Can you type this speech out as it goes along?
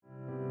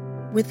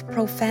With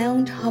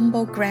profound,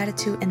 humble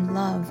gratitude and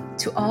love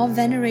to all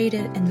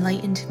venerated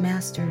enlightened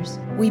masters,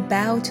 we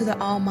bow to the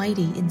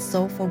Almighty in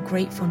soulful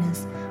gratefulness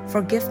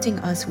for gifting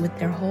us with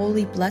their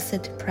holy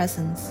blessed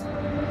presence.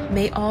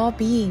 May all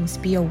beings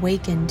be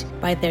awakened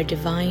by their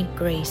divine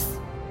grace.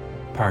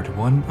 Part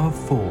 1 of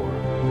 4.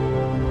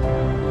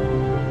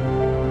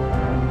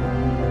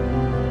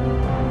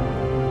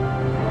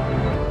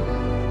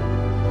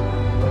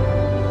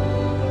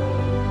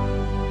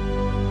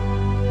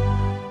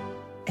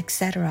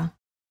 Etc.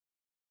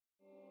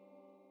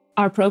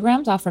 Our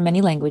programs offer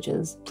many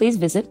languages. Please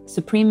visit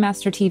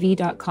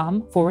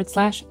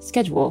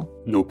suprememastertv.com/schedule.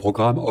 Nos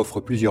programmes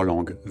offrent plusieurs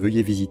langues.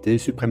 Veuillez visiter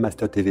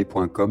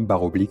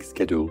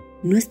suprememastertv.com/schedule.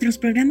 Nuestros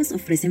programas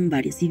ofrecen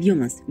varios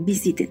idiomas.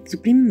 Visite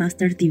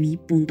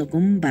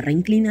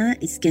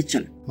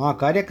suprememastertv.com/schedule. మా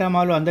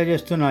కార్యక్రమాలు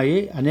అందజేస్తున్నాయి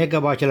అనేక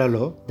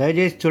భాషలలో.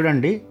 దయచేసి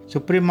చూడండి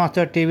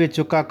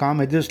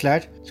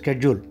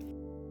suprememastertv.com/schedule.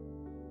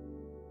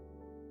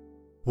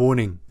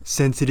 Warning: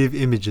 sensitive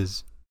images.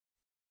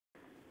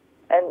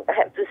 And I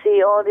have to see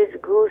all these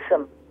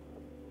gruesome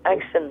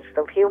actions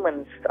of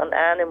humans on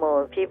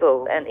animals, people,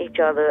 and each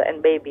other, and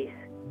babies.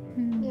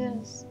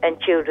 Yes. And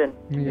children.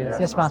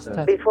 Yes,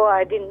 Master. Before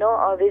I didn't know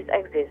all this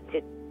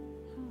existed.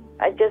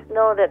 I just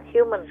know that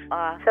humans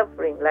are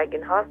suffering, like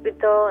in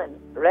hospital and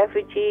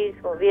refugees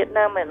from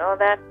Vietnam and all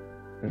that.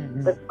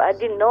 Mm-hmm. But I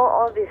didn't know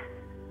all this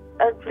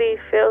ugly,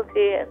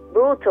 filthy, and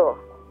brutal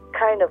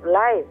kind of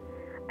life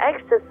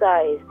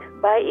exercised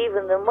by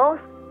even the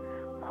most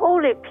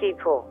holy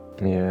people.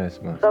 Yes,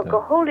 Master.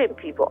 So-called holy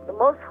people, the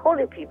most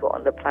holy people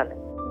on the planet.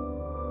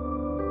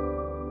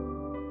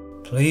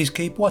 Please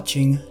keep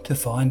watching to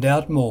find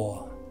out more.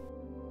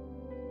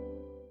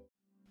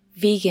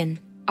 Vegan,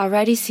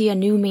 already see a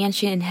new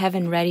mansion in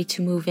heaven ready to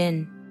move in.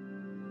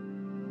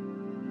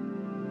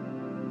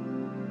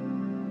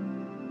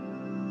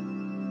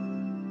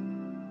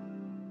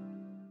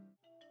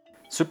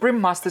 Supreme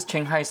Master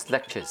Cheng Hai's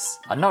lectures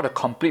are not a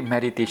complete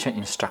meditation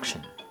instruction.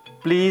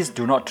 Please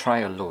do not try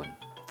alone.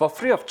 For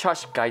free of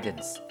charge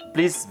guidance,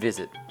 please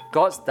visit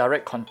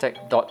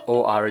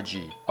godsdirectcontact.org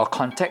or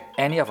contact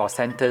any of our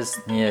centers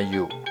near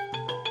you.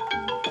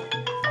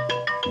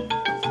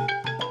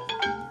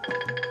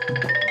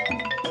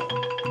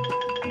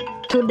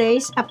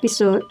 Today's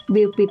episode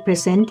will be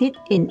presented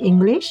in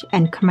English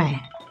and Khmer,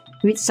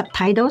 with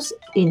subtitles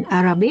in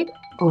Arabic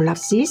or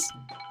Lapsis,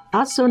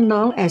 also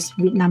known as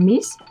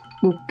Vietnamese,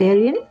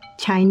 Bulgarian,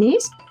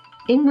 Chinese,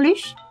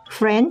 English,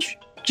 French,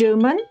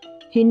 German,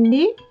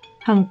 Hindi,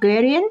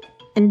 Hungarian,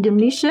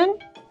 Indonesian,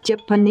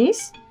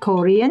 Japanese,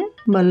 Korean,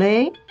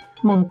 Malay,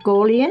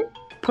 Mongolian,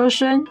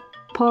 Persian,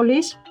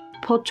 Polish,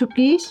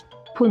 Portuguese,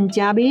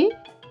 Punjabi,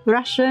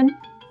 Russian,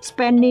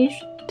 Spanish,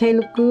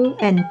 Telugu,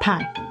 and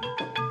Thai.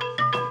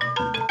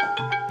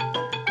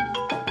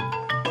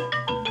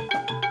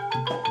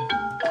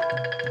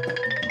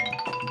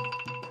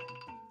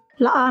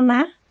ល្អណា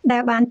ស់ដែ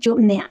លបានជួប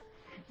អ្ន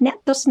ក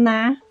ទស្សនា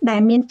ដែល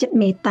មានចិត្ត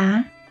មេត្តា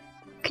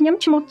ខ្ញុំ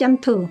ឈ្មោះចន្ទ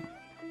ធូ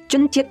ជ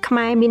នជាតិខ្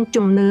មែរមាន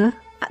ជំនឿ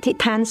អធិ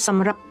ដ្ឋានស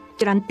ម្រាប់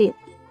ច្រើនទៀត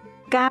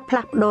ការផ្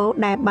លាស់ប្ដូរ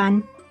ដែលបាន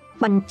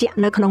បញ្ជាក់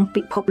នៅក្នុង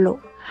ពិភពលោក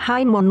ហើ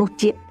យមនុស្ស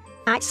ជាតិ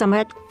អាចសម្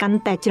រេចកាន់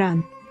តែច្រើន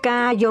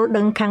ការយល់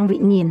ដឹងខាងវិ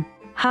ញ្ញាណ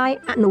ហើយ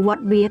អនុវត្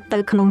តវាទៅ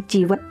ក្នុង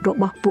ជីវិតរ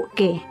បស់ពួក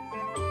គេ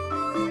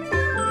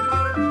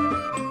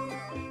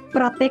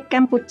ប្រទេសក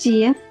ម្ពុជា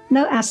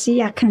នៅអាស៊ី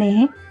អាគ្នេ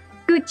យ៍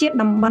គឺជា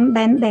តំបន់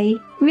ដែនដី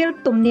វាល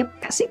ទំនាប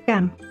កសិក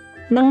ម្ម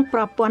និងប្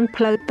រព័ន្ធ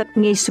ផ្លូវទឹក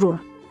ងាយស្រួល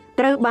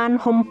ត្រូវបាន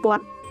ហ៊ុំព័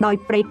ទ្ធដោយ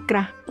ព្រៃក្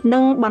រាស់និ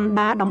ងបណ្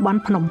ដាតំប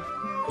ន់ភ្នំ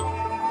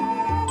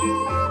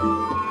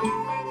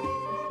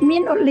មា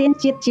នឧទ្យាន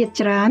ជាតិជា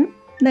ច្រើន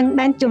និង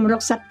ដែនជម្រ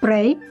កសត្វព្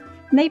រៃ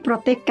នៃប្រ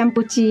ទេសកម្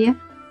ពុជា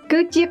គឺ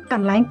ជាក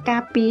ន្លែងកា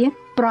រពារ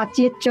ប្រ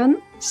ជាជន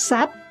ស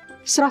ត្វ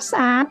ស្រស់ស្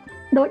អាត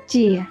ដូច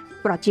ជា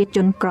ប្រជាជ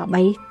នក្រ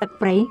បីទឹក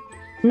ព្រៃ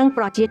និង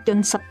ប្រជាជន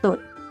សត្វទោច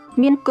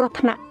មានគ្រោះ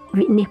ថ្នាក់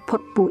វិនិច្ឆ័យផុ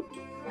តពូជ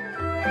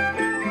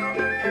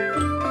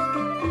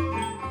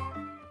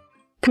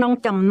ក្នុង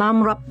ចំណោម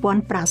រាប់ពា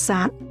ន់ប្រា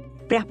សាទ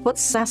ព្រះពុទ្ធ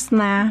សាស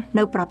នា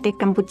នៅប្រទេស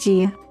កម្ពុជា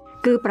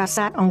គឺប្រា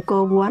សាទអង្គ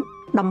រវត្ត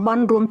តំប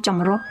ន់រួមច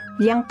ម្រុះ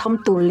យ៉ាងធំ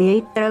ទូលាយ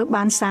ត្រូវ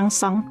បានសាង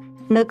សង់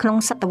នៅក្នុង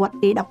សតវត្ស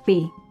ទី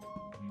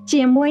12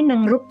ជាមួយនឹ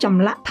ងរូបច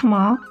ម្លាក់ថ្ម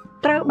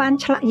ត្រូវបាន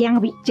ឆ្លាក់យ៉ាង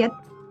វិចិត្រ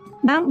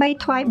ដើម្បី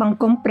ថ្វាយបង្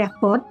គំព្រះ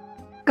ពុទ្ធ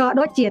ក៏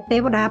ដូចជាទេ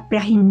វតាព្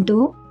រះហិណ្ឌូ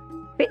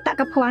បេត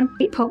កភណ្ឌ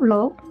ពិភព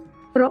លោក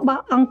រប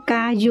ស់អង្គ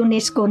ការ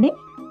UNESCO នេះ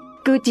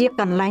គឺជា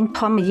កន្លែងធ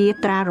ម្មយា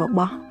ត្រារប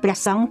ស់ព្រះ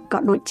សង្ឃក៏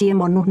ដូចជា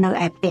មនុស្សនៅ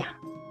ឯផ្ទះ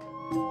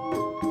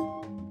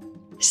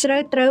ស្រូ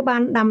វត្រូវបា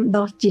នដាំ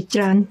ដុះជាច្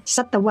រើនស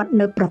តវត្ស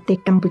នៅប្រទេស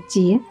កម្ពុ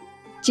ជា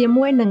ជា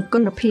មួយនឹងគុ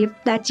ណភាព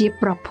ដែលជា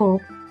ប្រភព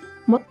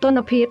មោទន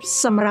ភាព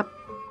សម្រាប់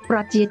ប្រ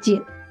ជាជា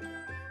តិ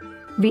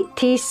វិ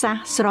ធីសាស្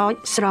ត្រស្រោច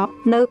ស្រព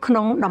នៅក្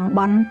នុងតំប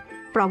ន់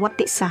ប្រវត្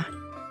តិសាស្ត្រ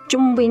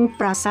ជុំវិញ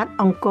ប្រាសាទ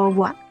អង្គរ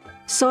វត្ត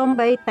សូម្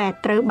បីតែ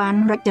ត្រូវបាន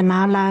រចនា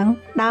ឡើង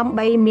ដើម្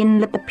បីមាន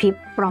លទ្ធភាព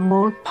ប្រ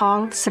មូលផល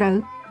ស្រូវ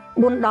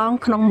4ដង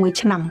ក្នុងមួយ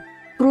ឆ្នាំ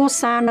គ្រួ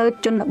សារនៅ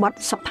ជនបទ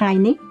សប្តា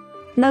ហ៍នេះ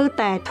នៅ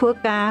តែធ្វើ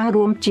ការ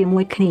រួមជា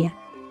មួយគ្នា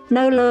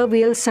នៅលើ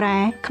វាលស្រែ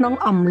ក្នុង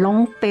អំឡុង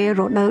ពេល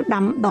រដូវ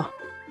ដាំដុះ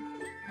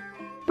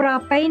ប្រ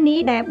ពៃណី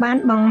ដែលបាន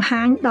បង្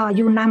ហាញដល់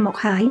យូរណាស់មក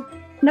ហើយ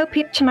នៅ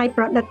ភាពច្នៃ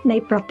ប្រឌិតនៃ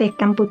ប្រទេស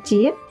កម្ពុ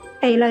ជា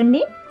ឥឡូវ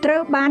នេះត្រូ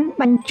វបាន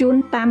បញ្ជូន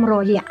តាមរ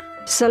យៈ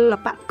សិល្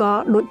បករ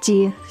ដូចជា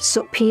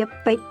សុភា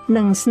ពេជ្រ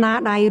និងស្នា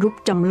ដៃរូប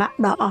ចម្លាក់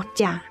ដ៏អស្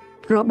ចារ្យ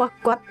របស់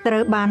គាត់ត្រូ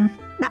វបាន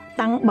ដាក់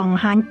តាំងបង្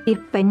ហាញពី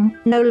ពេញ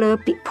នៅលើ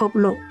ពិភព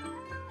លោក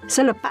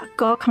សិល្ប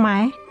ករខ្មែ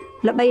រ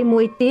ល្បីមួ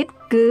យទៀត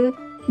គឺ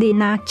ឌី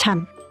ណាឆា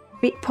ន់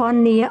ពិភព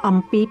នាអំ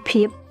ពី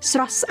ភាពស្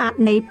រស់ស្អាត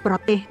នៃប្រ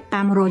ទេស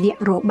តាមរយៈ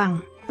របាំង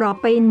ប្រ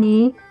ពៃណី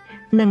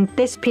និង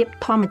ទេសភាព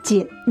ធម្មជា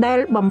តិដែល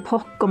បំផុ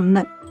សគំ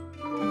និត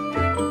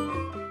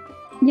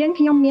យើង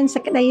ខ្ញុំមានសេ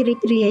ចក្តីរី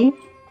ករាយ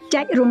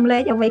ចែករំលែ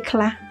កអ្វីខ្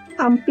លះ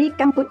អំពី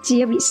កម្ពុជា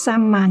វិសា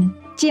មញ្ញ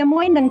ជា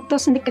មួយនឹងទ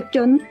ស្សនិកជ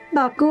ន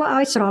ដ៏គួរ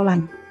ឲ្យស្រឡា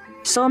ញ់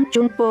សូម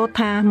ជូនពរ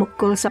ថាមង្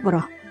គលសប្បុរ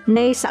ស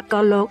នៃសក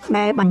លលោក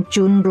ដែលបញ្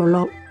ជូនរល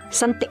ក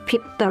សន្តិភា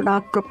ពទៅដ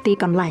ល់គ្រប់ទី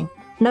កន្លែង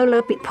នៅលើ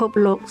ពិភព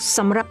លោកស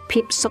ម្រាប់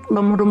ភាពសុខ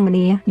ដុមរម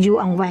នាយូរ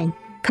អង្វែង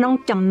ក្នុង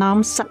ចំណោម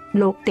សត្វ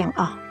លោកទាំង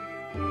អស់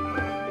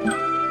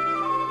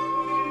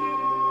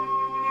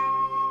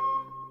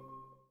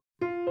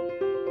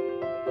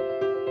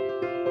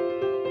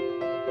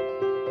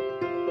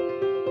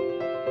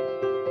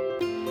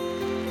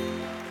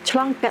ឆ្ល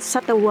ងកាត់ស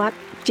តវត្ស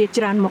ជា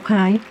ច្រើនមក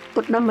ហើយ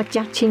ឧត្តមម្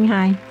ចាស់ឈីង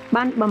ហាយ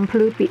បានបំភ្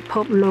លឺពិភ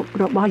ពលោក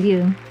របស់យើ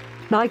ង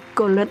ដោយ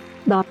កលិត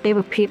ដ៏ទេវ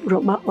ភាពរ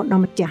បស់ឧត្តម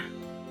ម្ចាស់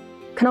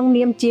ក្នុង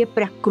នាមជា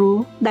ព្រះគ្រូ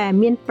ដែល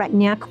មានប្រាជ្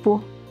ញាខ្ព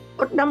ស់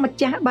ឧត្តមម្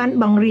ចាស់បាន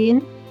បង្រៀន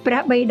ព្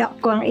រះបិដក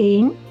គង់អេ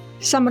ង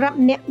សម្រាប់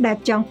អ្នកដែល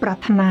ចង់ប្រា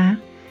ថ្នា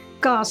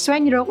ក៏ស្វែ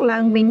ងរកឡើ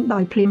ងវិញដោ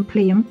យភ្លាម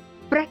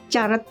ព្រះច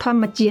រិតធ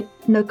ម្មជាតិ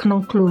នៅក្នុង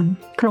ខ្លួន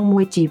ក្នុងមួ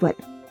យជីវិត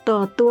ទ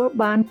ទួល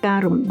បានការ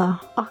រំដោះ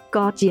អស់ក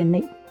លជា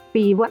និច្ច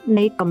ពីវដ្ត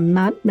នៃកំ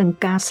ណើតនិង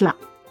ការស្លាប់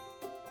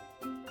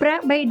ព្រះ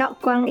បិដក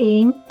គង់អេ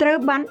ងត្រូវ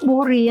បានបួ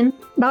សរៀន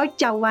ដោយ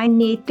ចៅហ្វាយ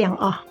នាយទាំង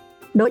អស់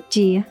ដូច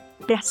ជា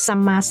ព្រះស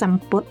ម្មាស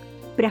ម្ពុទ្ធ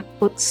ព្រះ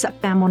ពុទ្ធសក្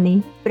កាមុនី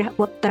ព្រះ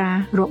បុត្រា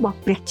របស់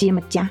ព្រះជា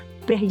ម្ចាស់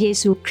ព្រះយេ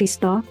ស៊ូវគ្រីស្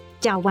ទ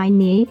ចៅហ្វាយ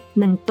នាយ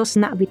និងទស្ស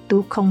នវិទូ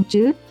ខុង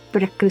ជឺ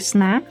ព្រះក្រឹស្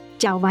ណា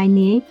ចៅហ្វាយ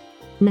នាយ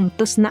និង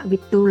ទស្សនវិ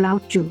ទូឡាវ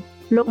ជូ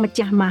លោកម្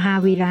ចាស់មហា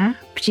វីរា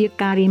ព្យា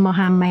ការីមូ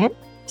ហាម៉ែត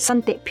ស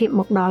ន្តិភាព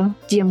មកដល់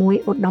ជាមួយ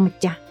ឧត្តមម្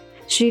ចាស់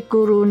Sri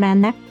Guru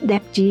Nanak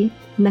Dev Ji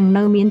នឹង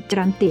នៅមានច្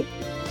រើនទៀត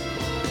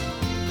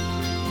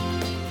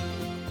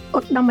ឧ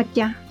ត្តមម្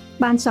ចាស់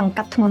បានសង្ក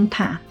ត់ធ្ងន់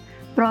ថា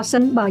ប្រសិ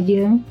នបើ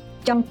យើង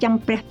ចង់ចាំ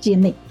ព្រះជា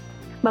និច្ច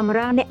បម្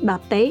រើអ្នកដ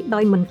ទៃដោ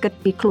យមិនគិត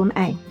ពីខ្លួន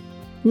ឯង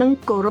និង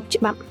គោរព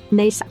ច្បាប់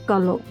នៃសក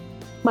លលោក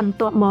បន្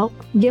ទាប់មក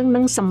យើងនឹ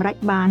ងសម្រេច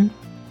បាន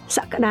ស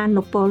ក្តា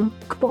នុពល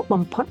ខ្ពស់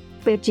បំផុត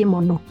ពេលជាម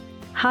នុស្ស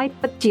ហើយ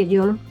ពិតជាយ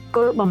ល់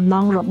គោលបំណ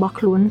ងរបស់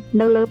ខ្លួន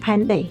នៅលើផែ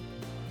នដី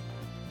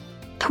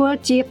ធ្វើ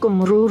ជាគំ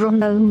រូរស់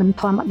នៅមិន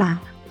ធម្មតា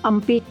អំ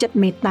ពីចិត្ត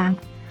មេត្តា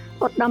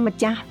ឧត្តមម្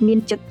ចាស់មាន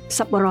ចិត្តស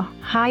ប្បុរស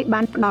ហើយបា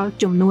នផ្ដល់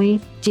ជំនួយ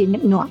ជាញឹ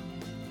កញាប់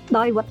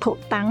ដោយវត្ថុ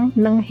តាំង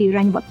និងហិរ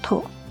ញ្ញវត្ថុ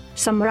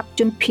សម្រាប់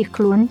ជនភៀស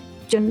ខ្លួន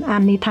ជនអា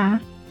និថា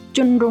ជ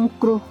នរង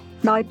គ្រោះ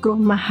ដោយគ្រោះ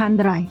មហន្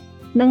តរាយ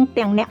និង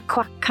ទាំងអ្នកខ្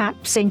វះខាត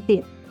ផ្សេងទៀ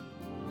ត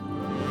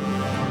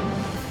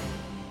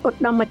ឧត្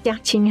តមម្ចា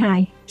ស់ឈីងហា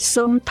យ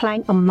សូមថ្លែង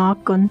អំណរ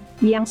គុណ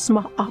យ៉ាងស្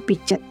មោះអស់ពី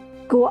ចិត្ត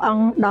គួរអ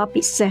ង្គដ៏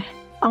ពិសេស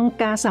អង្គ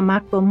ការសមា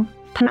គម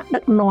ថ្នាក់ដឹ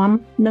កនាំ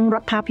និងរ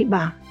ដ្ឋាភិ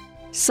បាល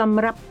ស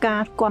ម្រាប់កា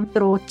រគាំ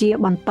ទ្រជា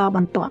បន្តប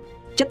ន្ទាប់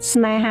ចិត្តស្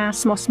នេហា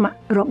ស្មោះស្ម័គ្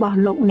ររបស់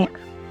លោកអ្នក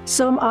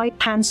សូមឲ្យ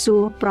ឋានសួ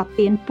គ៌ប្រ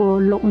ទានពរ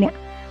លោកអ្នក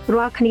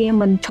រាល់គ្នា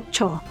មិនឈប់ឈ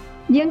រ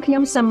យើងខ្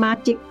ញុំសមា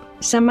ជិក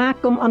សមា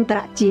គមអន្តរ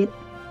ជាតិ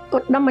ឧ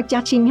ត្តមម្ចា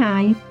ស់ឈីងហា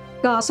យ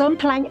ក៏សូម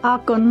ថ្លែងអរ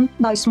គុណ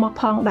ដោយស្មោះ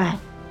ផងដែរ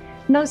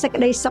នៅសេច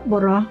ក្តីសប្បុ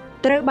រស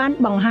ត្រូវបាន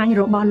បង្ហាញ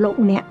របស់លោក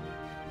អ្នក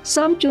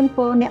សូមជូនព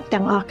រអ្នក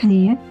ទាំងអស់គ្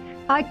នា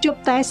ឲ្យជួប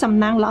តែសំ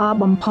ណាងល្អ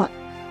បំផុត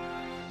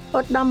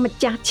ឧត្តមម្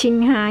ចាស់ឈីង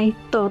ហាយ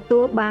ទទួ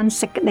លបាន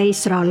សេចក្តី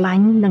ស្រឡា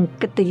ញ់និង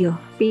កិត្តិយស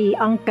ពី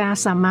អង្គការ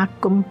សមា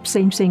គមផ្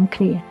សេងៗ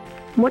គ្នា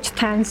មជ្ឈដ្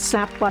ឋាន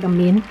សារព័ត៌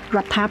មានរ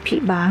ដ្ឋាភិ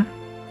បាល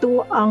តួ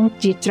អង្គ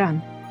ជាច្រើន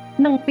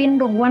និងពាន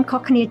រង្វាន់ខុ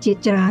សគ្នាជា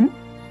ច្រើន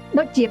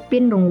ដូចជាពា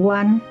នរង្វា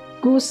ន់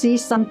គូស៊ី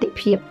សន្តិ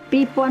ភាព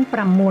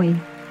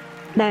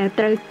2006ដែល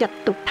ត្រូវចាត់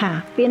ទុកថា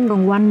ពានរ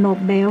ង្វាន់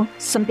Nobel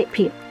សន្តិ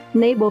ភាព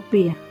នៃបូ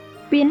ព៌ា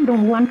ពានរ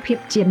ង្វាន់ភាព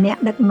ជាអ្នក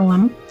ដឹកនាំ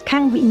ខា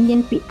ងវិញ្ញា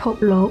ណពិភព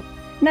លោក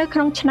នៅក្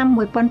នុងឆ្នាំ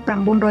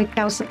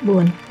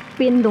1994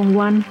ពានរង្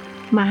វាន់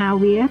មហា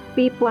វីរ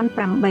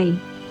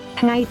2008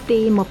ថ្ងៃទី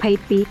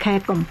22ខែ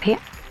កុម្ភៈ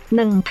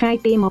និងថ្ងៃ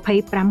ទី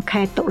25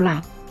ខែតុលា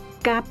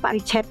ការប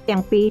រិច្ឆេទទាំ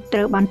ងពីរត្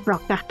រូវបានប្រ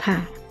កាសថា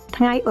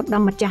ថ្ងៃឧត្ត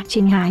មម្ចាស់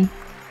ឈីងហាយ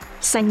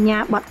សញ្ញា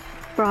បត្រ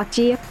ប្រ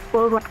ជាព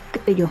លរដ្ឋកិ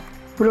ត្តិយស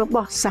រប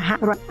ស់សហ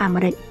រដ្ឋអាមេ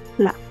រិក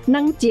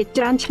និងជា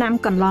ច្រើនឆ្នាំ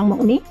កន្លងម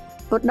កនេះ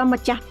ឧត្តម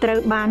ម្ចាស់ត្រូវ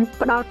បាន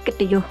ផ្ដល់កិត្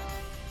តិយស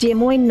ជា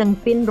មួយនឹង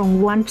ពានរង្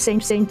វាន់ផ្សេង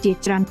ៗជា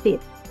ច្រើនទៀត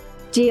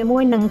ជាមួ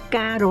យនឹង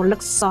ការរលឹ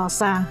កសរ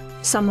សើរ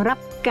សម្រា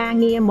ប់ការ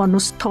ងារមនុ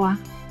ស្សធម៌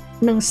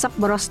និងសប្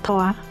បុរសធ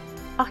ម៌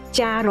អស្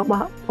ចារ្យរប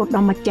ស់ឧត្ត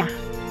មម្ចាស់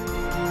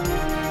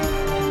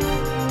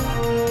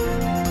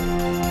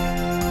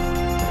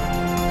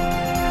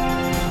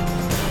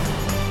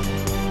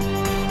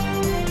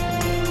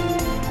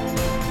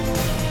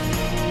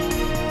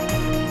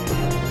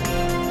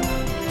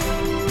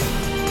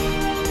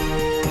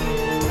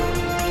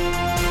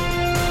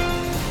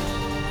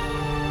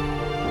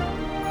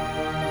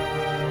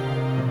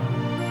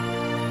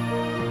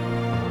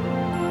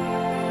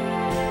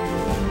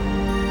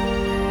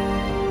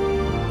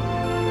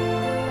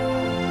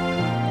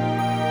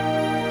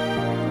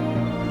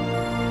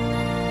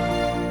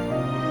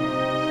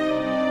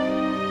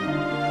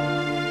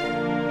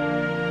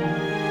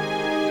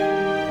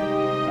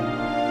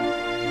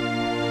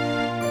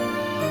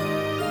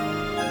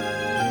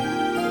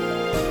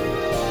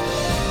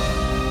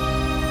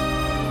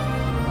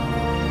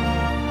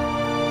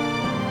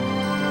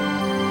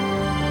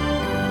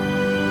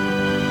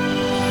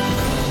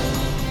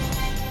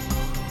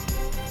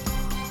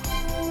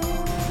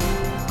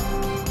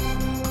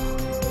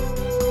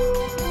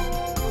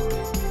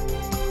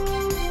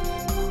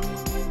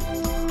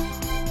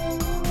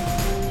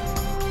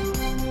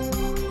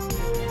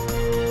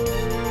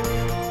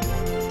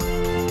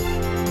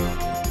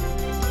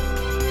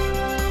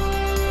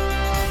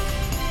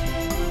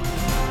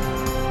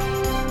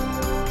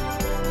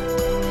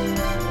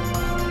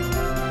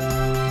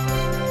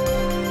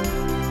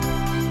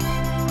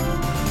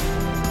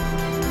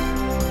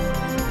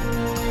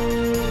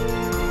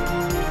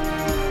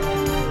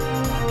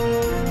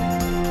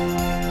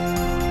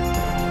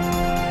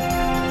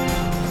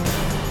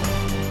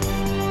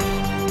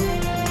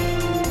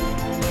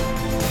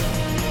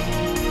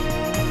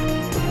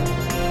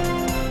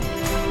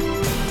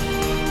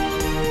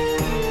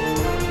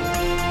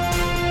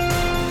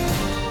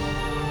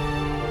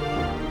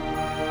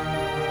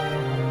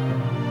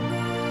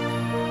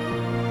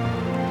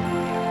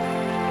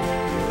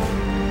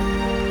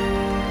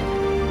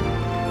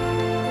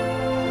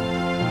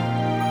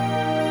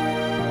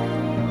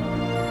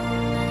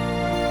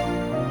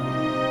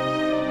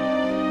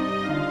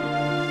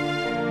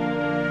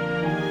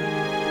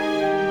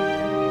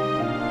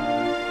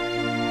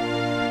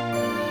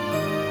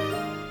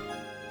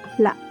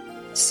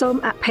សូម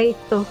អភ័យ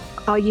ទោស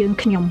ឲ្យយើង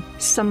ខ្ញុំ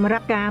សម្រា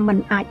ប់ការមិន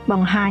អាចប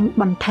ង្ហាញ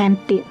បន្ថែម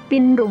ទៀតពី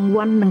រង្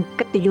វាន់និង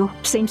កិត្តិយស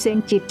ផ្សេង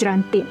ៗជាច្រើន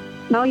ទៀត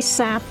ដោយ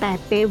សារតែ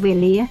ពេលវេ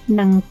លា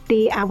និង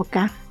ទីអវ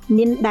កាស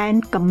មានដែន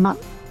កំណត់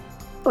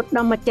ឧត្ត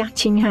មម្ចាស់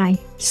ឈីងហាយ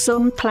សូ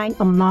មថ្លែង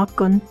អំណរ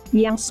គុណ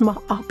យ៉ាងស្មោះ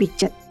អស់ពី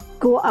ចិត្ត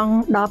គួរអង្គ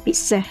ដ៏ពិ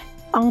សេស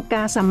អង្គ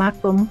ការសមា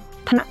គម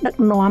ថ្នាក់ដឹក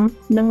នាំ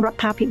និងរ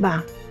ដ្ឋាភិបាល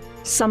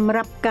សម្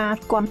រាប់ការ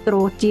គាំទ្រ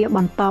ជាប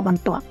ន្តប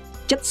ន្ទាប់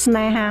ចិត្តស្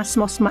នេហាស្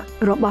មោះស្ម័គ្រ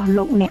របស់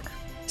លោកអ្នក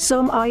សូ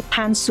មឲ្យ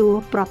ឋានសួគ៌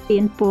ប្រទា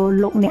នពរ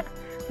លោកអ្នក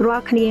រា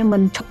ល់គ្នាមិ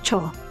នឈប់ឈ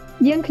រ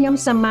យើងខ្ញុំ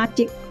សមា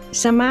ជិក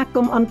សមាគ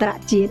មអន្តរ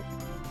ជាតិ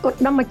ឧត្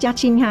តមម្ចាស់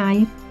ឈីងហាយ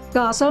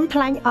ក៏សូមថ្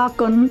លែងអរ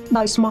គុណ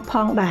ដោយស្មោះផ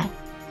ងដែរ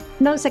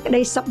នៅសេចក្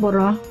តីសប្បុរ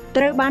ស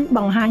ត្រូវបានប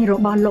ង្ហាញរ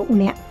បស់លោក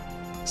អ្នក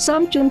សូ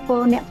មជូនព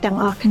រអ្នកទាំង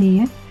អស់គ្នា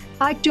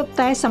ឲ្យជួប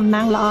តែសំ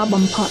ណាងល្អ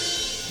បំផុត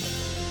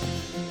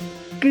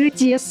គឺ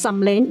ជាសំ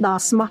ឡេងដ៏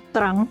ស្មោះ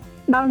ត្រង់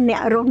ដល់អ្នក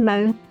រស់នៅ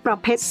ប្រ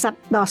ភេទសត្វ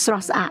ដ៏ស្រ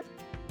ស់ស្អាត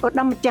ឧត្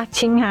តមម្ចាស់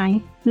ឈីងហាយ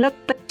លើក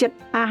ទឹកចិត្ត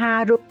អាហារ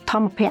រូបធ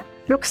ម្មភៈ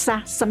រុក្ខសា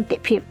សន្តិ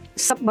ភាព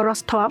សប្បុរ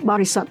សធម៌ប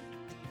រិសុទ្ធ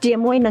ជា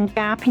មួយនឹង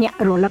ការភ្ញាក់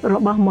រលឹករ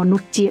បស់មនុ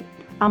ស្សជាតិ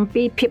អំ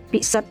ពីភាពពិ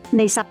សិដ្ឋ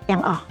នៃសត្វទាំ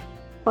ងអស់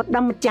ឧត្ត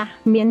មម្ចាស់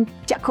មាន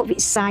ចក្ខុវិ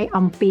ស័យ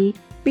អំពី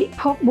ពិ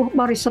ភពបុះ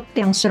បរិសុទ្ធ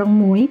ទាំងស្រុង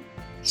មួយ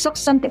សុខ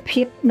សន្តិ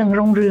ភាពនិង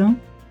រុងរឿង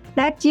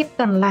ដែលជា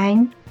កន្លែង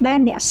ដែល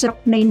អ្នកស្រុក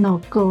នៃន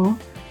គរ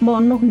ម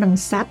នុស្សនិង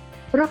សត្វ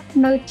រស់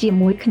នៅជា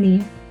មួយគ្នា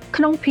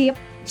ក្នុងភាព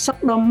សុខ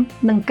ដុម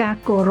និងការ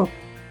គោរព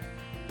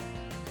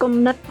គំ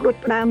និតរួច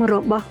ផ្ដើមរ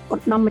បស់ឧ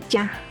ត្តមម្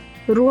ចាស់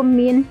រួម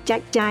មានចែ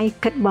កចាយ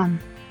គិតបន់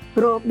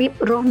របៀប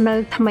រស់នៅ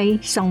ថ្មី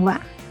សង្វា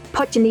ក់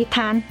ភោជនីយដ្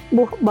ឋាន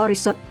បុះបរិ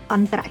សុទ្ធអ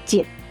ន្តរជា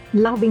តិ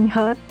Loving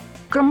Heart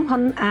ក្រុមហ៊ុ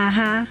នអា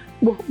ហារ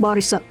បុះប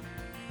រិសុទ្ធ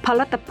ផ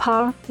លិតផ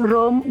ល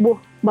រោមបុះ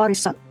បរិ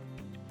សុទ្ធ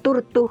ទូរ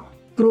ទស្សន៍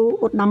គ្រូ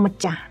ឧត្តមម្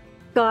ចាស់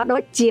ក៏ដូ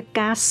ចជា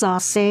ការសរ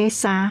សេរ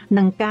សារ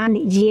និងការ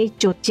និយាយ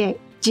ជជែក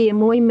ជា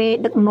មួយមេ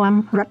ដឹកនាំ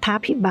រដ្ឋា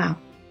ភិបាល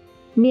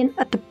មាន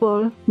ឥទ្ធិពល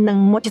និង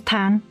មជ្ឈដ្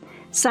ឋាន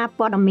សារ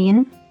ព័ត៌មាន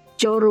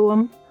ចូលរួម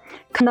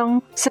ក្នុង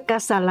សិក្ខា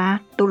សាលា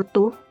ទូរទ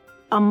ស្សន៍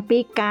អំពី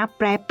ការ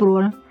ប្រែប្រួ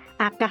ល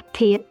អាកាស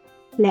ធាតុ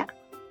លក្ខ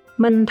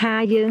មិនថា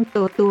យើងទ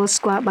ទួល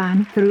ស្គាល់បាន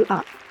ឬអ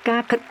ត់កា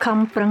រខិតខំ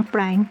ប្រឹងប្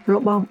រែងរ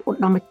បស់ឧត្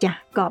តមម្ចាស់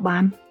ក៏បា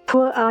នធ្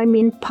វើឲ្យ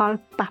មានផល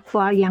ប៉ះ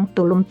ពាល់យ៉ាង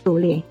ទូលំទូ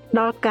លាយ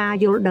ដល់ការ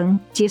យល់ដឹង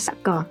ជាស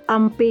កល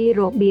អំពី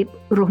របៀប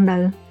រស់នៅ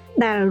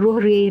ដែលរ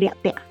ស់រាយរាក់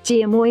ទាក់ជា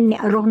មួយអ្ន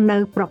ករស់នៅ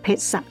ប្រភេទ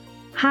សត្វ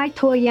ហើយ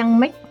ធ្វើយ៉ាង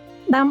ម៉េច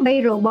ដើម្បី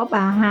របប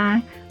អាហារ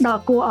ដ៏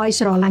គួរឲ្យ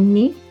ស្រឡាញ់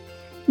នេះ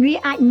វា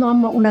អាចនាំ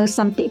មកនូវស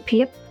ន្តិ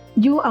ភាព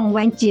យូរអង្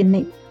វែងជា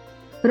និច្ច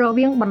រ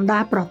វាងបណ្ដា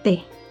ប្រទេស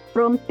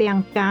ព្រមទាំង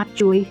ការ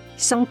ជួយ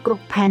សង្គ្រោះ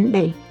ផែន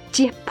ដី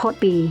ជៀសផុត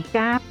ពី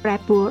ការប្រែ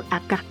ប្រួលអា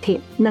កាសធា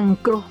តុនិង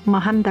គ្រោះម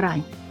ហន្តរាយ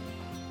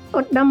ឧ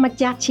ត្តមម្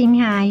ចាស់ឈីង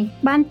ហាយ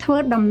បានធ្វើ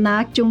ដំណើ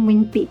រជុំវិញ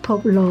ពិភព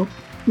លោក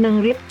និង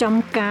រៀបចំ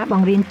ការប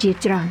ង្រៀនជា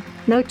ច្រើន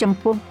នៅចំ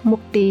ពោះមុ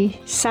ខទី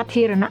សា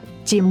ធារណៈ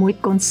ជាមួយ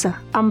កូនសិស្ស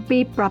អំពី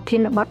ប្រធា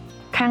នបទ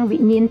ខាងវិ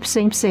ញ្ញាណផ្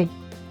សេងៗ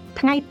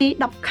ថ្ងៃទី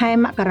10ខែ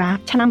មករា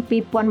ឆ្នាំ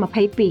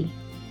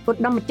2022ឧត្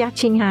តមម្ចាស់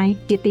ឈីងហាយ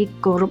ជាទី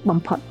គោរព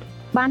បំផុត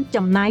បាន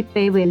ចំណាយ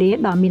ពេលវេលា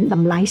ដ៏មានត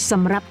ម្លៃស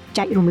ម្រាប់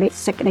ចែករំលែក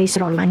សេចក្តី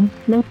ស្រឡាញ់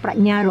និងប្រា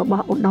ជ្ញារប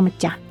ស់ឧត្តមម្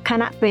ចាស់ខ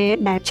ណៈពេល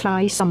ដែលឆ្លើ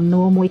យសំ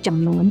ណួរមួយចំ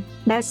នួន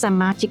ដែលស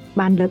មាជិក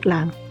បានលើក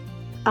ឡើង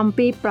អំ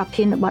ពីប្រ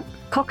ធានបទ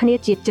ខុសគ្នា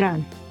ជាច្រើន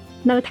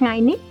នៅថ្ងៃ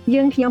នេះ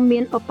យើងខ្ញុំមា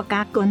នឧប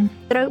ការគុណ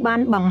ត្រូវបាន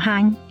បង្ហា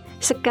ញ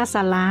សិក្ខា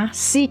សាលា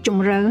ស៊ីជ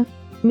ម្រៅ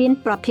មាន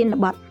ប្រធាន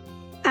បទ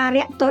អារ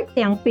ក្សតូច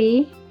ទាំងពីរ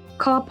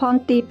ខផន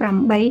ទី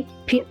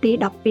8ភាគទី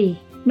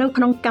12នៅ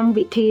ក្នុងកម្ម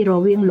វិធីរ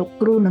វាងលោក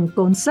គ្រូនិង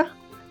កូនសិស្ស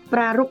ប្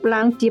រារព្ធ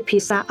ឡើងជាភា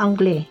សាអង់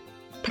គ្លេស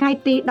ថ្ងៃ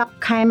ទី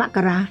10ខែមក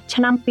រា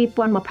ឆ្នាំ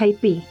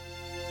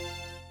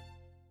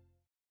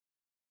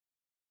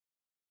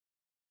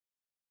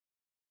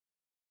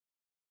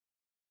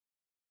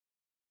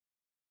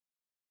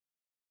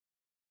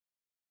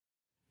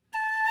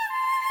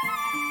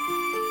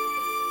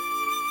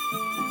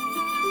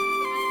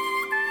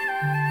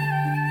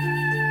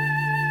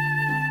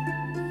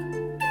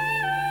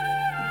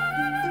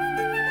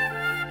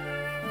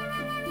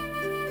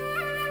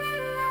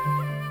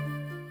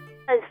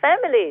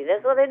family,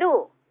 that's what they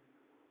do.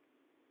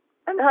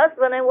 And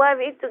husband and wife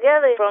eat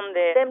together from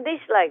the same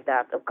dish like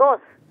that, of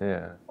course.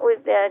 Yeah.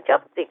 With their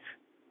chopsticks.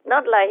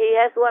 Not like he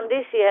has one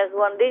dish, she has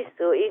one dish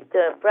to eat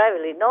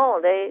privately. No,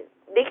 they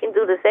dig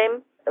into the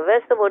same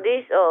vegetable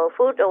dish or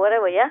fruit or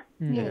whatever, yeah?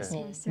 Yes.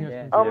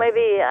 Or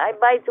maybe I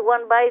bite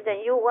one bite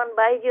and you one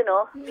bite, you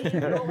know.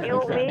 You,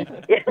 me.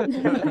 Yeah.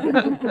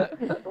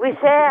 We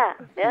share,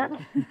 yeah?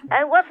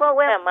 And what for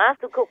when I'm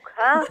asked to cook,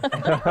 huh?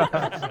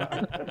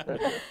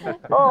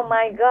 Oh,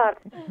 my God.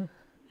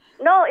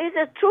 No, it's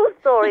a true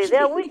story.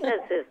 There are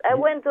witnesses. I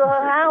went to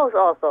her house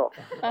also.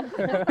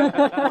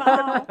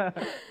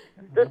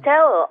 To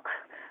tell her.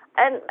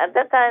 And at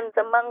that time,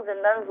 the monks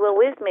and nuns were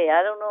with me.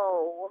 I don't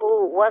know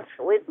who was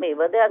with me,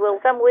 but there were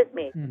some with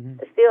me.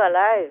 Still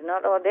alive,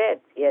 not all dead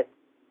yet.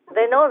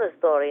 They know the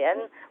story.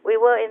 And we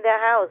were in their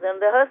house.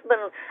 And the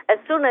husband, as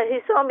soon as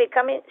he saw me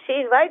coming,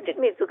 she invited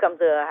me to come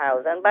to her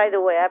house. And by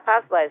the way, I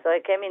passed by, so I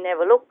came in and have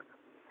a look.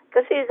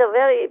 Because he's a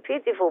very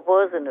pitiful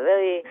person,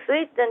 very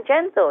sweet and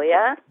gentle,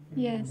 yeah?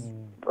 Yes.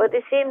 But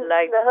it seems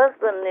like the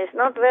husband is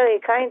not very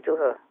kind to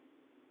her.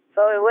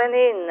 So I went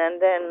in,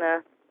 and then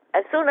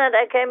as soon as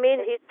I came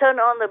in, he turned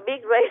on the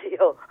big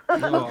radio.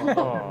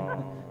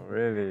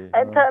 Really?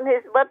 And turned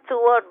his butt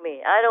toward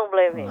me. I don't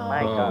blame him,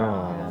 my God.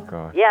 Oh,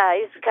 God. Yeah,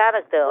 his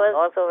character was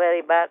also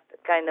very bad,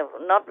 kind of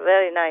not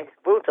very nice,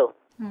 brutal.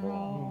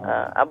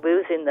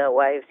 Abusing the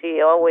wife.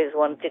 He always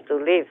wanted to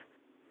leave.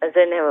 I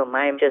said, never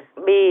mind, just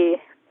be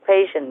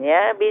patient,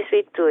 yeah? Be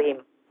sweet to him.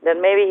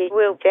 Then maybe he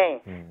will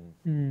change.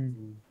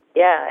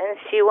 Yeah, and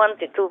she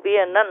wanted to be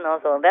a nun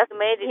also. That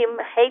made him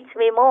hate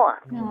me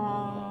more.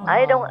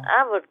 I don't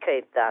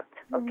advocate that,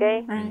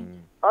 okay?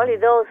 Only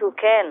those who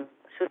can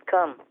should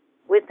come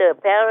with the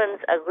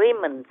parents'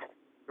 agreement,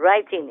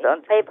 writing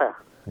on paper.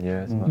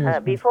 Yes.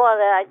 Before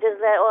that, I just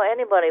let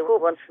anybody who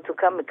wants to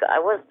come. I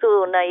was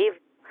too naive.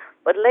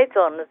 But later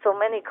on, so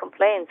many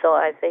complaints, so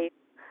I say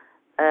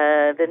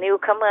the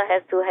newcomer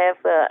has to have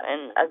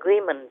an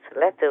agreement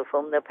letter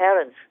from the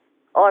parents,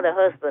 or the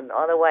husband,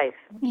 or the wife.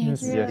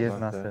 Yes,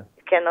 Master.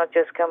 You cannot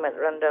just come at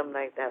random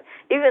like that.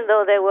 Even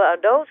though they were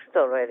adults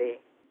already,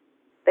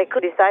 they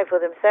could decide for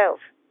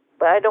themselves.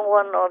 But I don't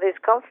want all this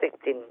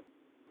conflicting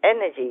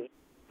energy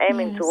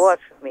aiming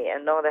towards me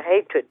and all the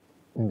hatred.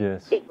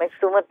 Yes. It makes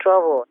too much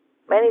trouble.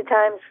 Many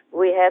times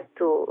we had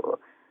to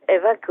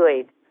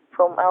evacuate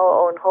from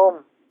our own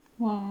home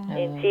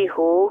in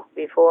Tihu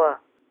before,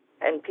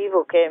 and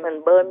people came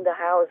and burned the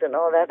house and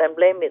all that and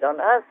blamed it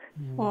on us.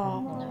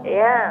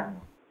 Yeah,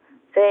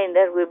 saying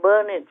that we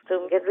burn it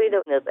to get rid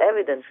of the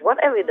evidence. What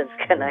evidence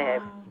can I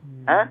have?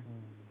 Huh?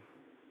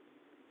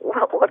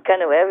 What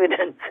kind of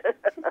evidence?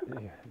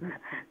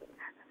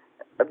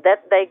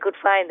 That they could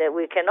find that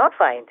we cannot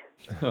find.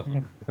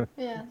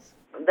 Yes.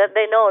 That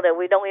they know that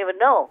we don't even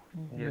know.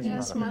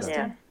 Yes, Master.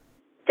 Yeah.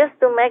 Just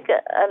to make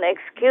an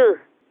excuse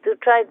to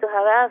try to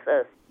harass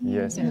us.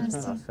 Yes,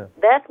 Master.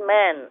 That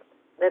man,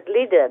 that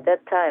leader at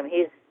that time,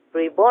 he's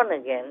reborn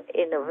again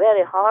in a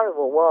very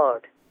horrible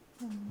world.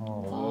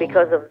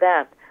 Because of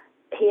that,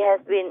 he has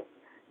been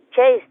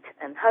chased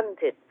and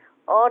hunted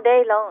all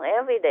day long,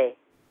 every day.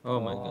 Oh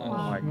my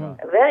God.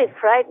 A very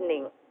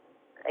frightening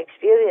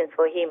experience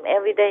for him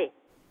every day.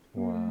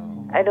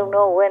 Wow. I don't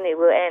know when it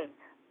will end.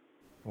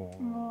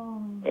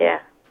 Yeah.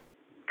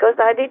 Because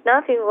I did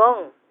nothing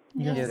wrong.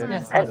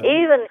 And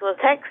even for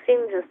tax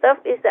things and stuff,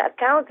 is the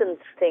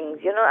accountant's things.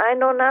 You know, I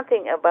know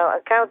nothing about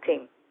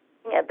accounting.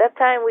 At that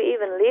time, we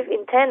even lived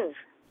in tents.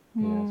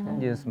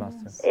 Yes,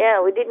 Master. Yeah,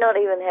 we did not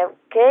even have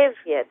caves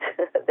yet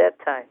at that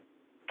time.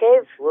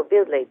 Caves were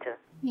built later.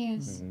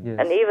 Yes.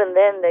 And even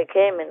then, they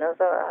came and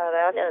also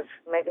harassed us,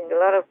 making a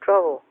lot of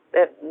trouble.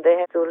 That they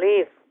had to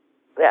leave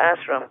the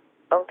ashram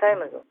a long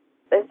time ago.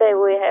 They say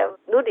we have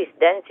nudist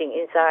dancing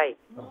inside.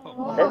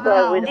 That's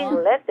why we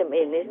didn't let them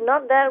in. It's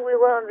not that we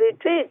were on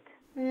retreat.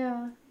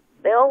 Yeah.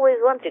 They always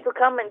wanted to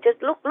come and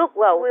just look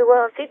while we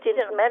were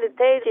sitting and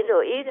meditating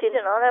or eating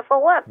and all that.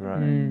 For what?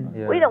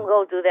 We don't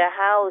go to their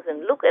house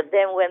and look at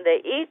them when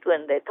they eat,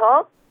 when they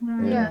talk,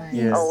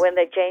 or when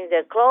they change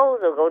their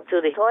clothes or go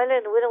to the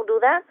toilet. We don't do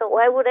that. So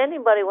why would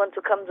anybody want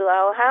to come to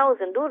our house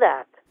and do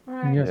that?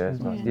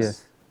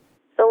 Yes.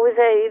 So we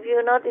say, if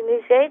you're not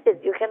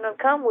initiated, you cannot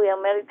come. We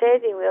are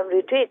meditating, we are on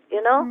retreat,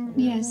 you know?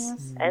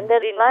 Yes. And they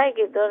didn't like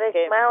it, so they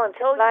came out and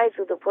told lies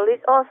to the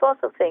police, all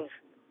sorts of things.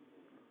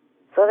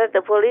 So that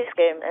the police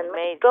came and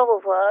made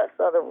trouble for us,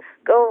 or the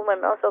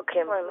government also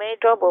came and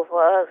made trouble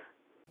for us.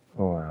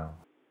 Wow.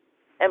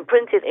 And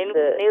printed in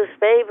the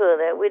newspaper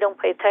that we don't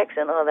pay tax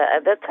and all that.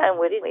 At that time,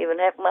 we didn't even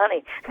have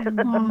money.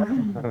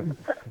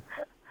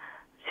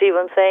 See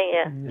what I'm saying?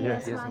 Yeah.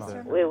 Yes,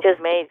 Master. We just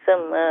made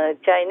some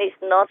Chinese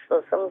knots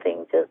or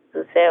something just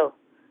to sell.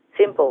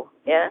 Simple,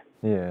 yeah?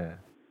 Yeah.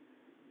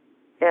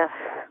 Yeah.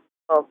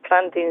 Or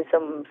planting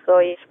some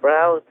soy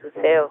sprout to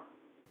sell.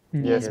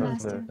 Yes,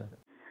 Master.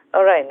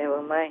 All right,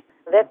 never mind.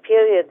 That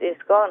period is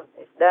gone.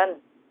 It's done.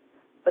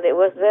 But it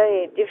was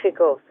very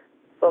difficult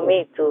for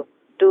me to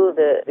do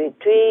the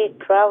retreat,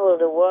 travel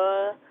the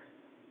world,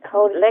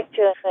 hold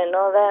lectures and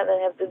all that,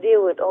 and have to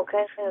deal with all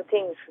kinds of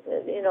things.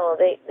 You know,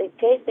 they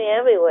chase me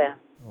everywhere.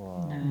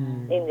 Wow.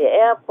 In the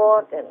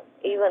airport and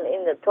even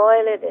in the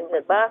toilet, in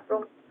the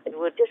bathroom. It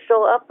would just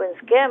show up and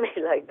scare me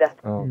like that.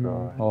 Oh,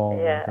 God.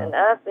 Yeah, and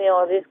ask me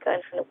all these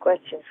kinds of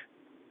questions.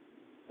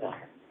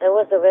 It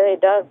was a very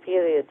dark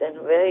period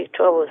and very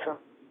troublesome.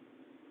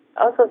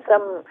 Also,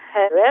 some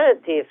had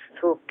relatives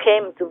who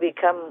came to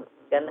become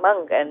a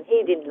monk, and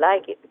he didn't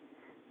like it.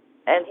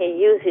 And he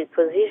used his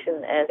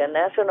position as a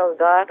National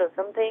Guard or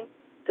something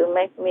to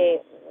make me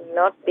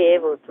not be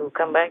able to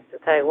come back to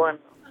Taiwan.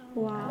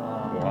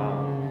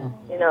 Wow.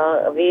 You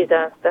know, a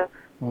visa stuff.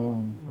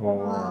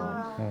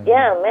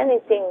 Yeah, many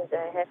things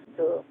I had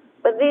to.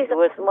 But these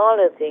were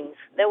smaller things.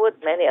 There were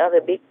many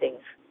other big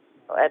things.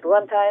 At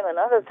one time,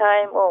 another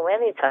time, or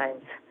many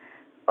times.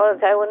 All the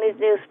Taiwanese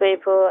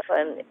newspaper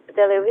and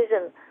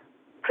television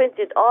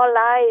printed all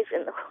lies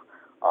and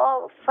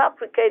all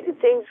fabricated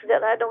things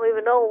that I don't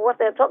even know what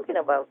they're talking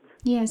about.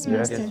 Yes,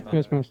 Master.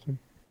 Yes, Master.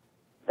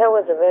 That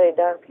was a very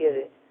dark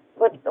period.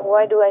 But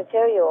why do I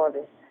tell you all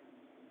this?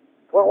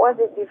 What was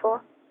it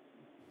before?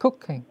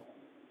 Cooking.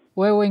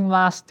 Wearing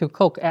mask to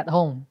cook at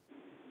home.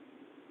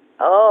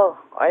 Oh,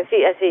 I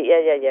see.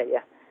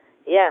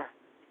 Yeah,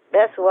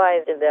 that's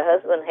why the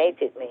husband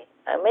hated me.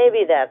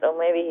 Maybe that, or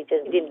maybe he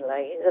just didn't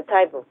like it. He's a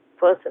type of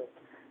person,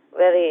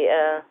 very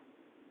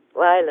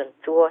violent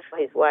towards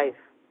his wife.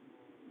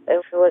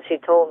 That's what she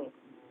told me.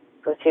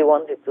 Because she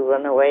wanted to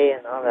run away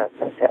and all that.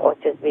 I said, oh,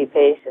 just be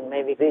patient.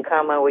 Maybe the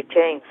karma will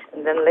change.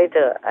 And then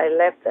later I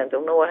left. I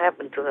don't know what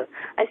happened to her.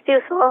 I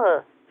still saw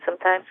her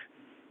sometimes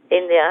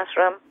in the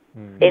ashram,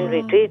 in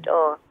retreat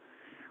or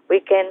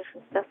weekends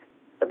and stuff.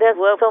 But there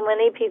were so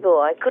many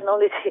people. I could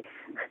only see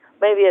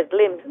maybe a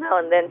glimpse now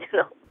and then, you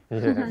know.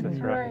 Yeah,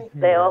 that's right.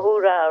 They all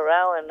hoorah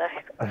around and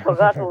I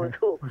forgot who's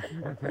who.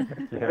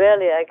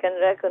 Really, I can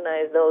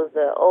recognize those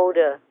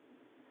older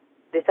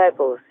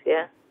disciples,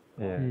 yeah?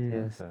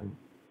 Yes.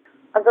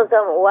 Also,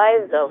 some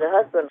wives of the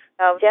husband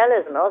are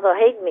jealous and also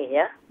hate me,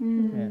 yeah?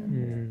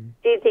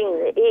 She thinks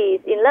he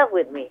is in love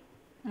with me.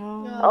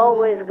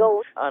 Always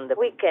goes on the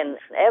weekends.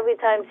 Every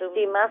time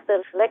she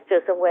masters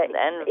lecture somewhere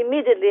and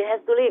immediately has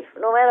to leave,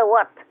 no matter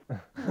what.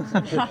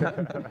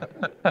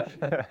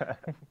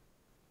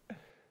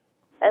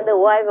 And the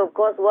wife, of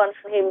course, wants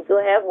him to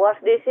have wash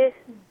dishes,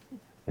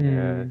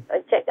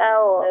 check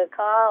out a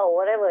car or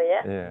whatever,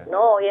 yeah?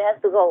 No, he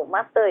has to go.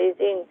 Master is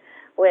in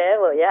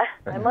wherever, yeah?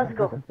 I must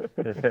go.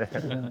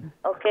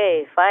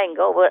 Okay, fine,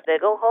 go. But they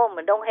go home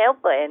and don't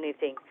help her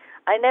anything.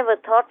 I never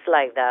thought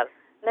like that.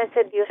 And I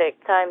said, you take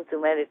time to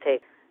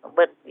meditate.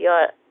 But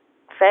your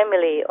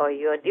family or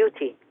your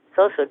duty,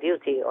 social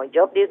duty or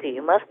job duty,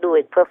 you must do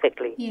it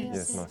perfectly.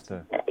 Yes,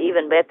 Master.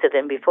 Even better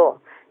than before.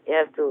 You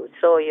have to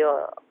show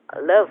your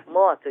love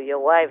more to your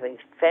wife and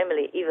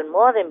family, even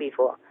more than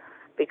before.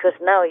 Because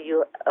now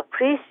you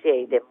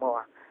appreciate them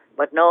more.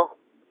 But no,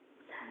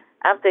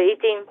 after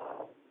eating,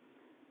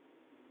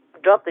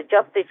 drop the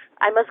chopsticks.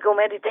 I must go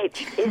meditate.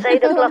 It's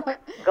 8 o'clock.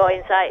 Go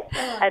inside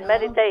and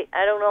meditate.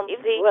 I don't know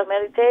if he was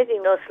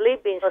meditating or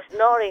sleeping or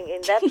snoring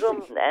in that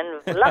room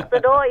and lock the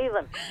door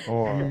even.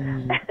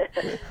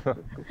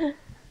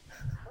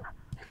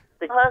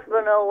 The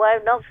husband or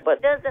wife knocks,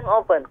 but doesn't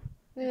open.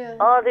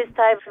 All these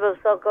types of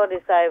so-called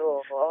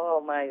disciples,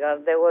 oh my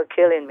God, they were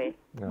killing me.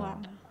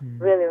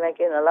 Really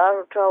making a lot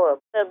of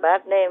trouble. A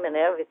bad name and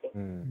everything.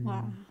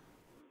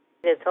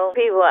 They told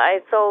people I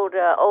sold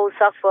old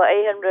socks for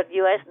 $800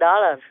 US.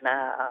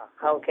 Now,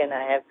 how can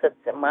I have such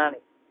money?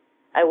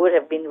 I would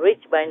have been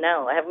rich by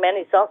now. I have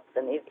many socks,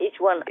 and if each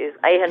one is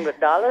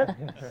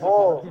 $800,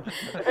 oh,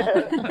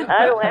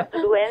 I don't have to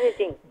do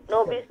anything.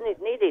 No business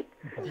needed.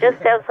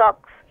 Just sell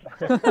socks.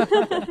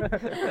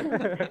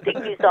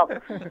 Sticky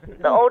socks.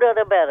 The older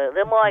the better,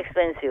 the more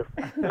expensive.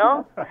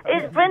 No?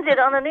 It's printed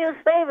on a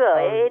newspaper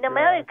in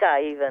America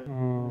even.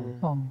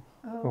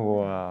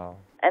 Wow.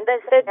 And they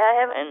said I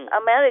have an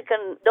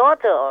American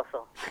daughter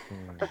also.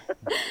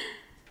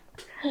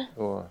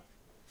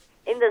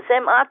 In the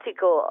same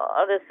article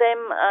or the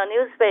same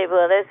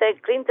newspaper, they say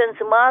Clinton's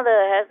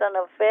mother has an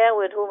affair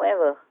with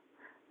whomever.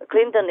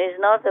 Clinton is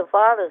not the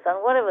father's son,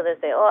 whatever they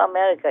say. Oh,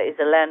 America is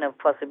a land of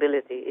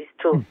possibility. It's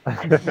true.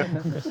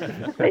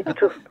 It's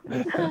true.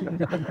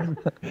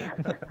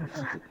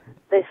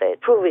 They say,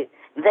 prove it.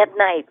 That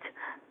night,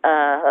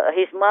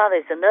 his mother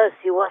is a nurse.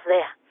 She was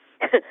there.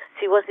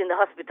 She was in the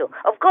hospital.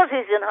 Of course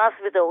he's in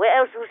hospital. Where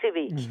else would she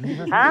be?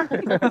 Huh?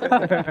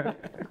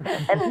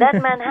 And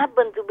that man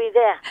happened to be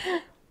there.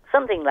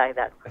 Something like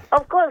that.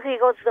 Of course he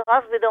goes to the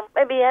hospital.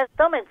 Maybe he has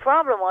stomach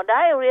problem or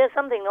diarrhea or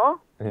something,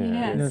 no?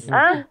 Yes.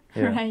 Huh?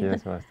 Right.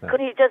 Yes, Master. Could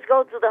he just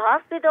go to the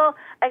hospital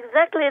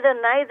exactly the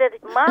night that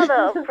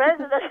mother of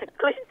President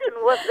Clinton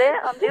was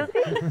there on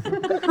duty?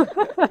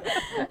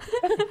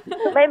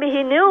 Maybe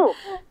he knew.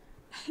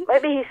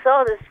 Maybe he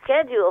saw the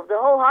schedule of the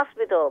whole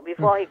hospital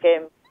before he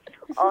came.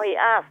 Or he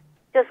asked.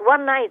 Just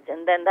one night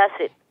and then that's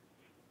it.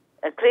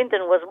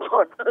 Clinton was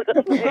born.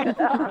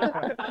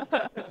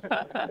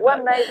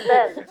 One night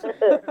stand.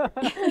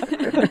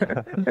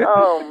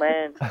 Oh,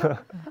 man.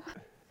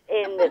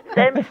 In the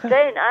same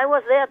strain, I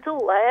was there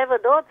too. I have a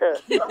daughter.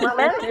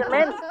 American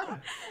man.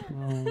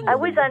 I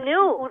wish I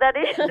knew who that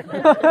is.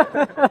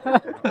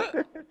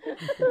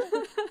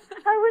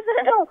 I wish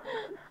I knew.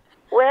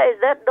 Where is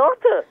that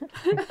daughter?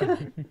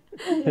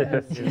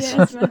 Yes,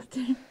 Master.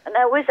 And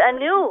I wish I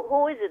knew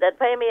who is it that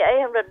paid me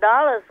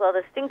 $800 for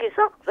the stinky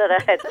socks that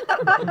I had.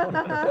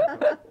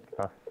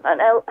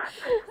 And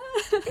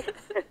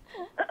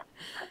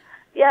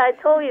yeah, I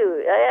told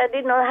you, I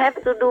did not have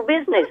to do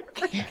business.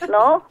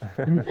 No?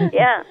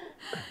 Yeah.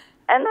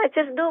 And I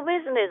just do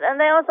business. And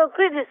they also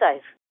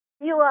criticize.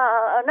 You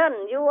are a nun,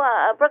 you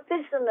are a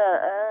practitioner,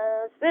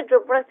 a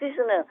spiritual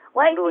practitioner.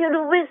 Why do you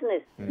do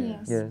business?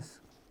 Yes.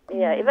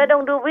 Yeah, if I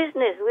don't do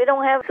business, we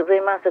don't have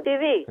Supreme Master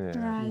TV.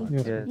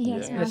 Right.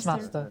 Yes,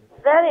 Master.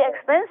 Very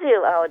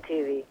expensive, our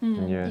TV.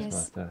 Yes,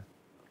 Master.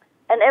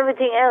 And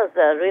everything else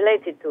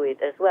related to it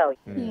as well.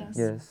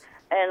 Yes.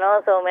 And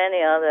also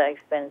many other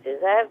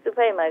expenses. I have to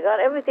pay, my God,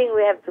 everything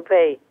we have to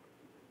pay.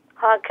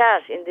 Hard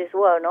cash in this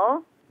world,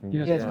 no?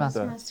 Yes,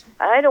 Master.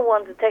 I don't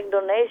want to take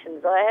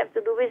donations, so I have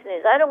to do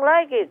business. I don't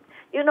like it.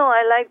 You know,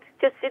 I like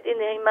to just sit in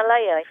the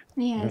Himalaya,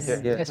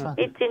 Yes. Yes,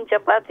 Master. eating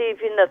chapati,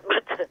 peanut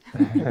butter,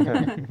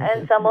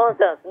 and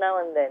samosas now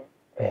and then.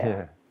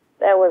 Yeah.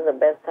 That was the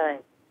best time.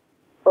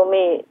 For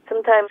me,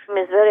 sometimes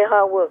it's very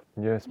hard work.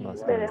 Yes,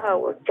 Master. Very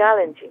hard work,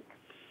 challenging.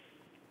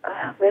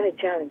 Very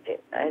challenging.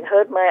 I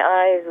hurt my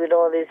eyes with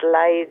all this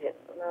light,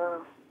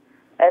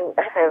 and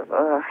I have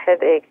a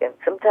headache, and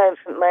sometimes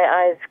my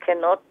eyes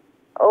cannot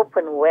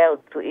open well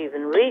to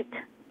even read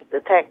the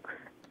text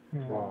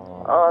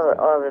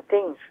or the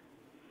things.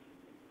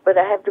 But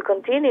I have to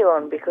continue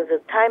on because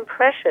of time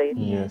pressure.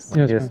 Yes,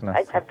 Yes,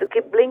 I have to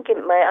keep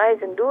blinking my eyes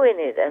and doing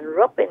it and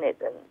rubbing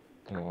it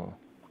and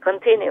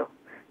continue.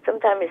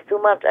 Sometimes it's too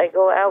much. I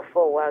go out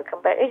for a while,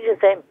 come back. It's the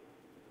same.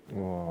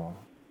 Wow.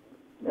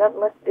 Not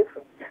much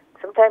difference.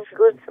 Sometimes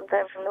good,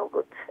 sometimes no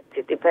good.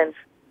 It depends.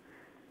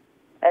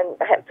 And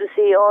I have to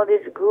see all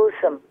these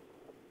gruesome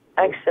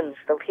actions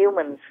of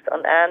humans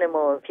on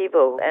animals,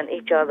 people, and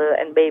each other,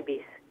 and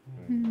babies,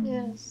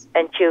 Yes.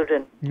 and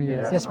children.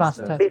 Yes,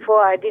 Master.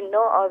 Before I didn't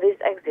know all this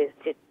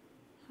existed.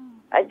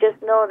 I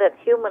just know that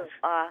humans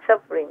are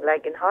suffering,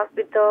 like in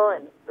hospital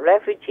and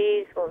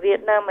refugees from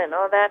Vietnam and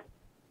all that.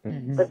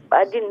 But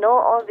I didn't know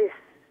all this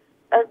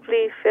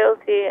ugly,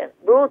 filthy, and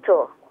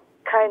brutal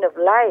kind of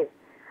life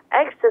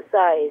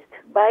exercised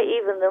by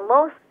even the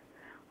most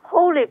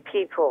holy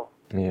people,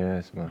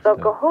 Yes, Master.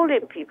 so-called holy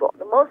people,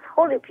 the most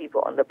holy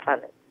people on the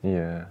planet.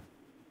 Yeah.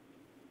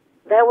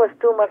 That was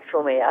too much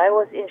for me. I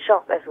was in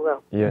shock as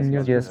well. Yes,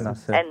 Yes,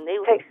 Master. And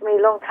it takes me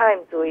a long time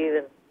to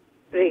even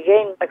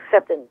regain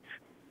acceptance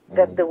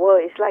that the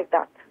world is like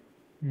that.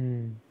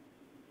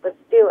 But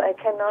still, I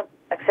cannot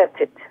accept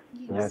it.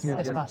 Yes,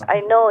 Yes, Master. I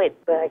know it,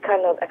 but I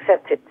cannot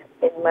accept it.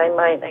 In my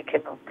mind, I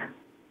cannot.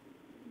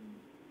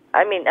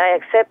 I mean, I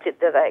accept it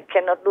that I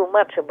cannot do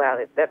much about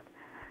it, that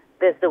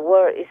the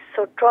world is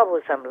so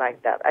troublesome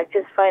like that. I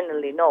just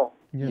finally know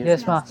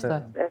Yes, Master.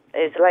 that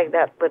it's like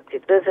that, but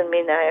it doesn't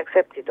mean I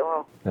accept it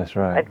all. That's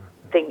right.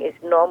 I think it's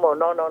normal.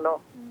 No.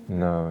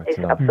 No, it's It's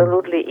not.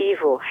 absolutely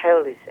evil,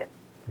 hellish, and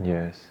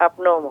Yes.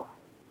 abnormal.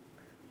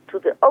 To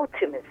the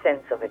ultimate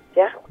sense of it,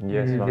 yeah?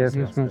 Yes, Yes,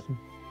 Master. Master.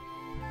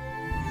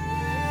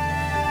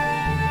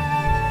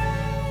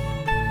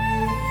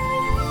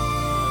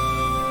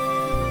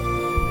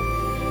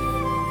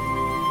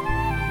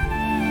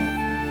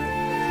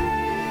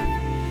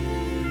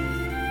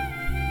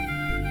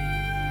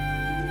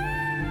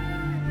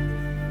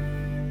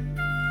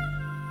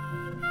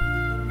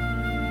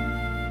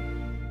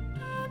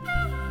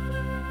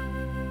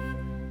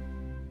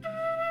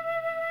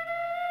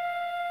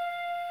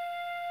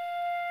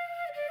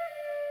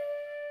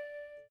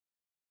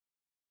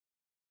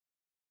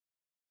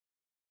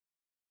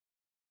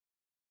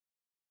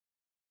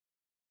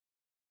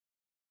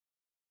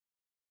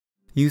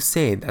 You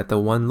say that the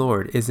one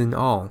Lord is in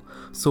all,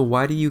 so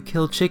why do you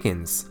kill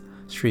chickens?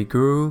 Sri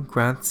Guru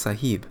Granth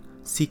Sahib,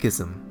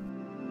 Sikhism.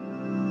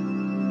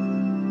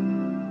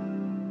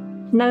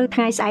 នៅថ្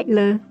ងៃស្អែក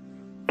លើ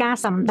ការ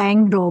សម្ដែង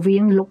រវា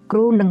ងលោកគ្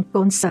រូនិង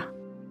កូនសិស្ស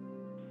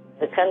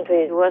The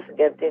country was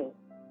getting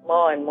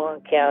more and more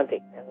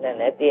chaotic, and then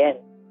at the end,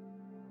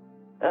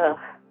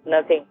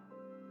 nothing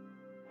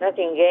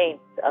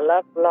gained, a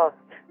lot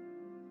lost,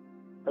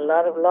 a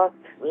lot of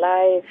lost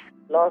lives,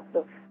 loss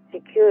of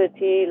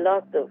security,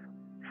 loss of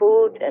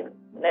food and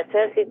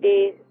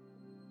necessities,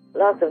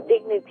 loss of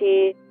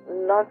dignity,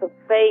 loss of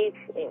faith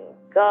in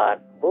God,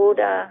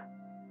 Buddha,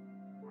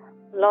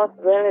 lost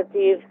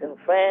relatives and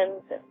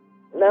friends and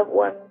loved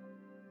ones,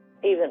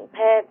 even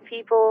pet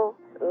people,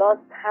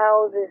 lost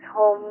houses,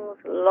 homes,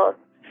 lost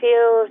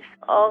fields,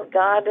 all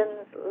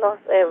gardens,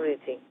 lost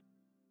everything.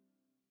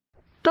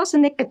 ទស្ស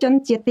និកជន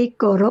ជាទី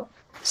គោរព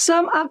សូ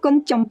មអរគុណ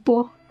ចំ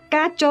ពោះ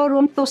ការចូលរួ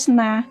មទស្ស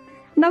នា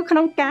នៅក្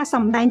នុងការស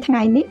ម្ដែងថ្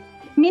ងៃនេះ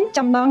មាន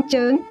ចំណង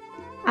ជើង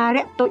អា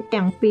រៈទុច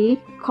ទាំងពីរ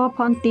ខផ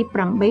នទី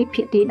8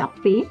ភាគទី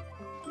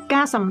12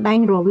ការសម្ដែង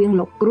រវាង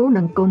លោកគ្រូ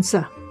និងកូន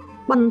សិស្ស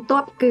បន្ទា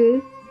ប់គឺ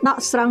ដក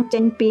ស្រង់ចេ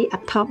ញពីអ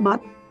ត្ថបទ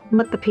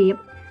មិត្តភាព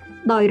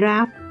ដោយ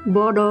Ralph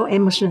Waldo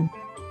Emerson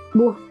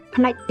បួស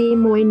ផ្នែកទី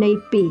1នៃ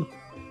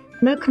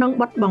2នៅក្នុង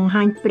បទបង្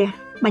ហាញព្រះ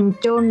បញ្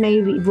ចូលនៃ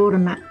វិវរ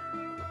ណៈ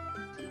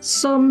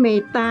សូមមេ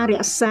ត្តារ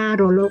ក្សា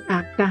រលោក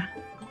អាកាស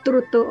ទ្រ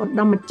ទោឧត្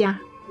តមម្ចាស់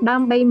ដើ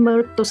ម្បីមើ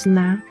លទស្ស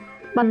នា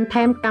បន្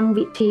ថែមកម្ម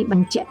វិធីប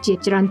ញ្ជាក់ជា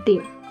ច្រើនទៀ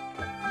ត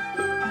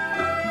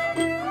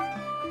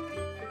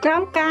ក្រោ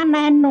មការ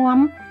ណែនាំ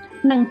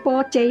និងពរ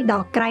ជ័យ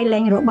ដ៏ក្រៃលែ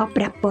ងរបស់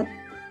ព្រះពុទ្ធ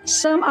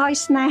សូមឲ្យ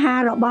ស្នេហា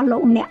របស់លោ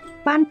កអ្នក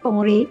បានព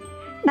ង្រីក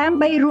ដើម្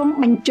បីរួម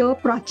បញ្ចូល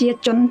ប្រជា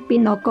ជនពី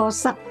នគរ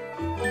សត្វ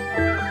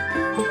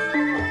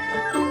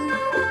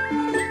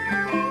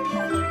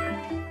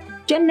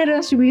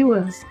Generous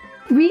viewers,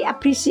 we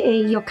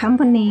appreciate your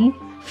company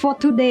for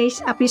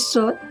today's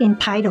episode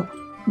entitled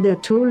The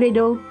Two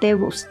Little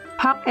Devils,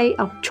 Part 8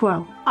 of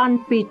 12,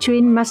 on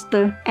Between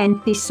Master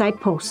and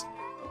Disciples.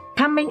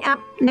 Coming up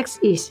next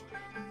is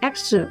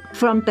excerpt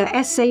from the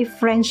essay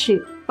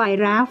Friendship by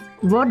Ralph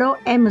Waldo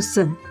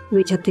Emerson,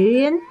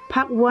 Vegetarian,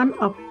 Part 1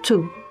 of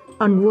 2,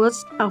 on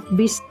Words of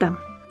Wisdom.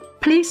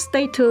 Please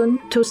stay tuned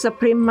to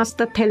Supreme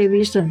Master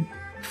Television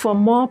for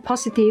more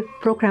positive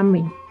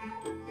programming.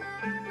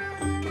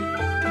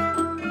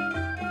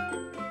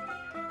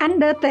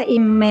 Under the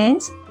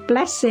immense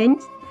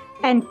blessings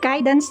and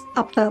guidance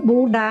of the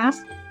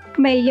Buddhas,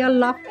 may your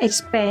love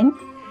expand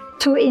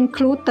to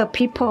include the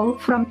people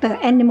from the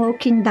animal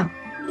kingdom.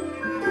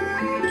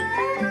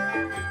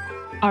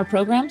 Our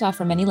programs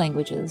offer many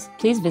languages.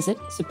 Please visit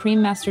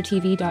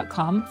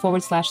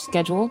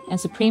suprememastertv.com/schedule and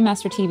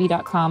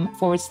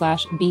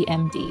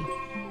suprememastertv.com/BMD.